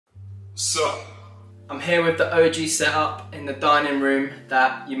So, I'm here with the OG setup in the dining room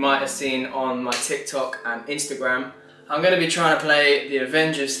that you might have seen on my TikTok and Instagram. I'm going to be trying to play the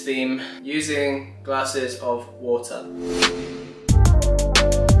Avengers theme using glasses of water.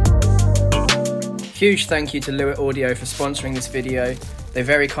 Huge thank you to Lewitt Audio for sponsoring this video. They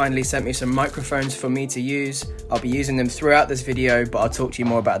very kindly sent me some microphones for me to use. I'll be using them throughout this video, but I'll talk to you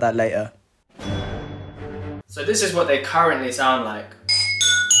more about that later. So this is what they currently sound like.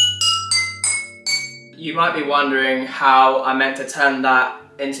 You might be wondering how I meant to turn that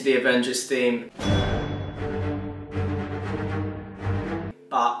into the Avengers theme.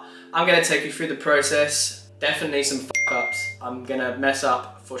 But I'm going to take you through the process. Definitely some fuck-ups. I'm going to mess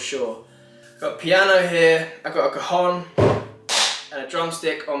up for sure. I've got a piano here, I've got a cajon and a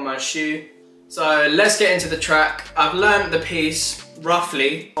drumstick on my shoe. So let's get into the track. I've learned the piece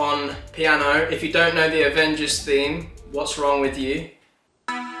roughly on piano. If you don't know the Avengers theme, what's wrong with you?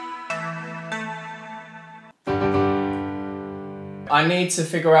 I need to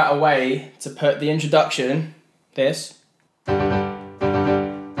figure out a way to put the introduction, this,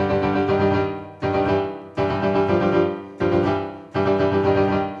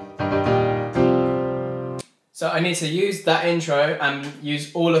 so I need to use that intro and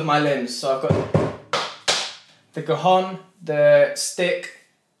use all of my limbs. So I've got the cajon, the stick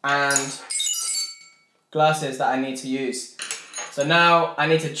and glasses that I need to use. So now I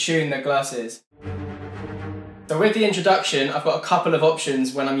need to tune the glasses. So with the introduction, I've got a couple of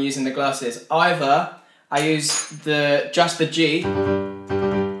options when I'm using the glasses. Either I use just the G,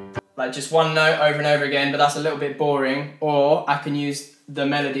 like just one note over and over again, but that's a little bit boring, or I can use the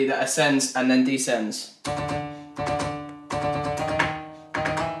melody that ascends and then descends.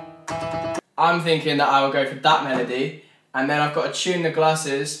 I'm thinking that I will go for that melody, and then I've got to tune the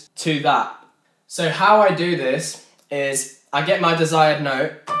glasses to that. So how I do this is I get my desired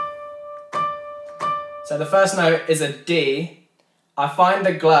note. So the first note is a D. I find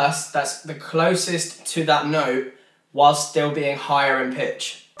the glass that's the closest to that note while still being higher in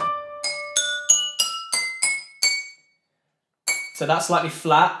pitch. So that's slightly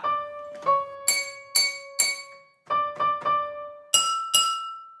flat.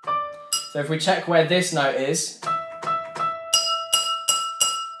 So if we check where this note is,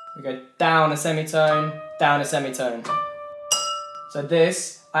 we go down a semitone, down a semitone. So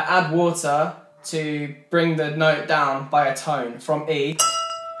this, I add water to bring the note down by a tone from E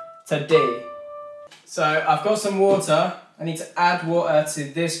to D. So I've got some water, I need to add water to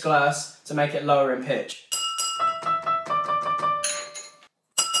this glass to make it lower in pitch.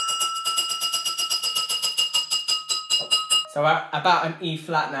 So we're about an E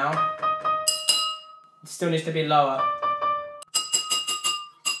flat now. It still needs to be lower.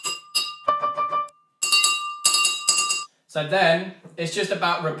 So then, it's just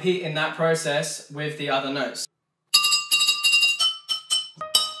about repeating that process with the other notes.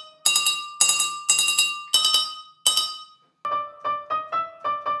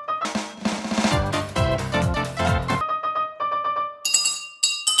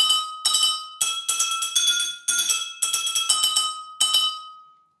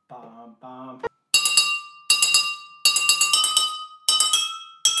 Bum, bum.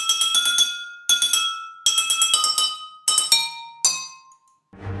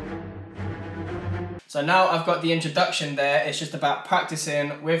 So now I've got the introduction there, it's just about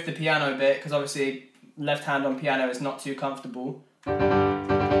practicing with the piano bit, because obviously left hand on piano is not too comfortable.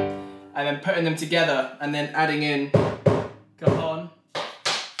 And then putting them together and then adding in cajon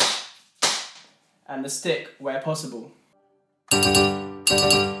and the stick where possible.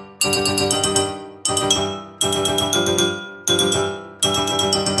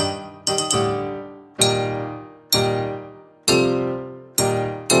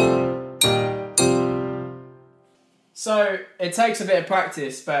 So it takes a bit of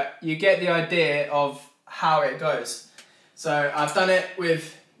practice, but you get the idea of how it goes. So I've done it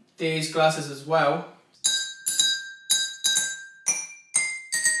with these glasses as well.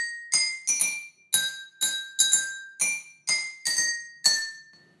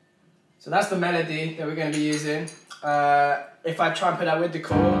 So that's the melody that we're going to be using. If I try and put that with the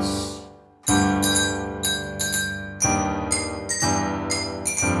chords.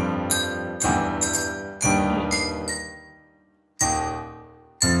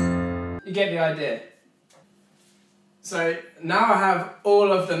 You get the idea. So now I have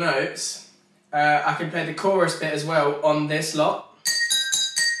all of the notes. I can play the chorus bit as well on this lot.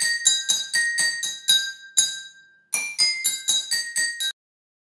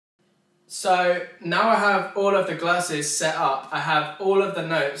 So now I have all of the glasses set up. I have all of the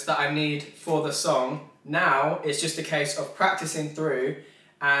notes that I need for the song. Now it's just a case of practicing through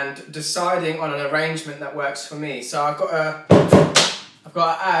and deciding on an arrangement that works for me. So I've got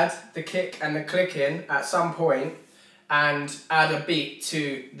to add the kick and the click in at some point and add a beat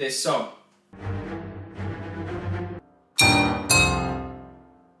to this song.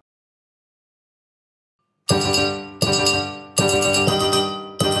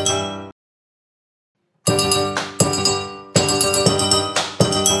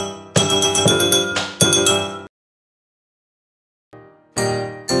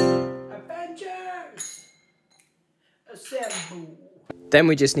 Avengers! Assemble! Then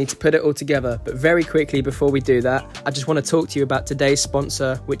we just need to put it all together, but very quickly before we do that, I just want to talk to you about today's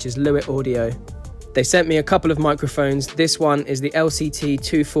sponsor, which is Lewitt Audio. They sent me a couple of microphones. This one is the LCT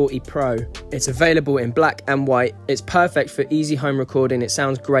 240 Pro. It's available in black and white. It's perfect for easy home recording. It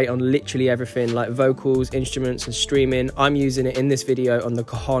sounds great on literally everything, like vocals, instruments and streaming. I'm using it in this video on the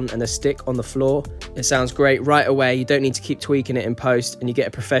cajon and the stick on the floor. It sounds great right away. You don't need to keep tweaking it in post and you get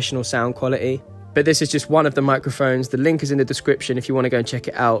a professional sound quality. But this is just one of the microphones. The link is in the description if you want to go and check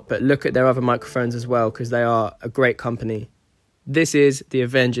it out. But look at their other microphones as well, because they are a great company. This is the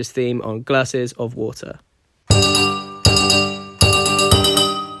Avengers theme on Glasses of Water.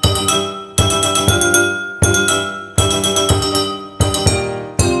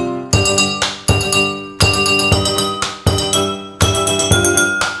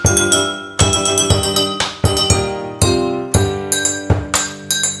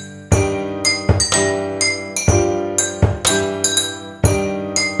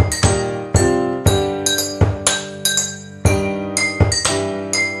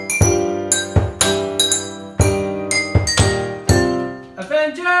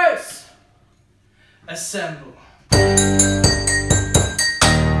 Avengers! Assemble!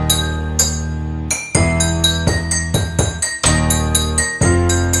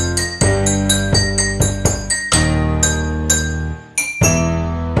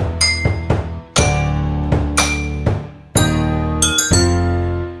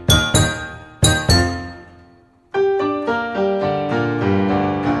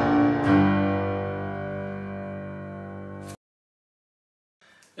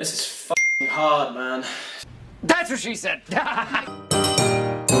 This is fucking hard, man. That's what she said! Fuck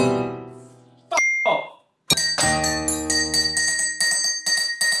off!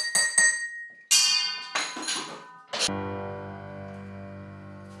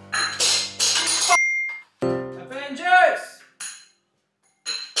 Avengers!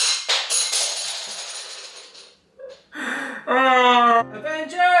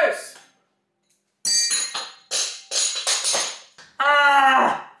 Avengers!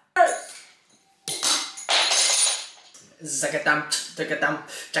 Zagatam, zagatam,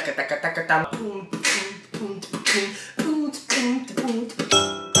 zagatakatakatam.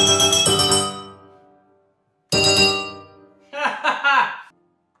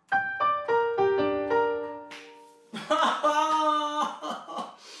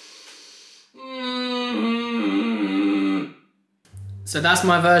 So that's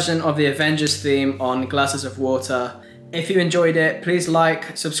my version of the Avengers theme on Glasses of Water. If you enjoyed it, please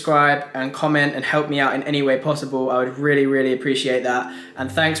like, subscribe and comment and help me out in any way possible. I would really appreciate that. And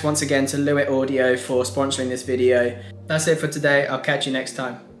thanks once again to Lewitt Audio for sponsoring this video. That's it for today. I'll catch you next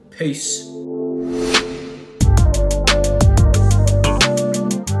time. Peace.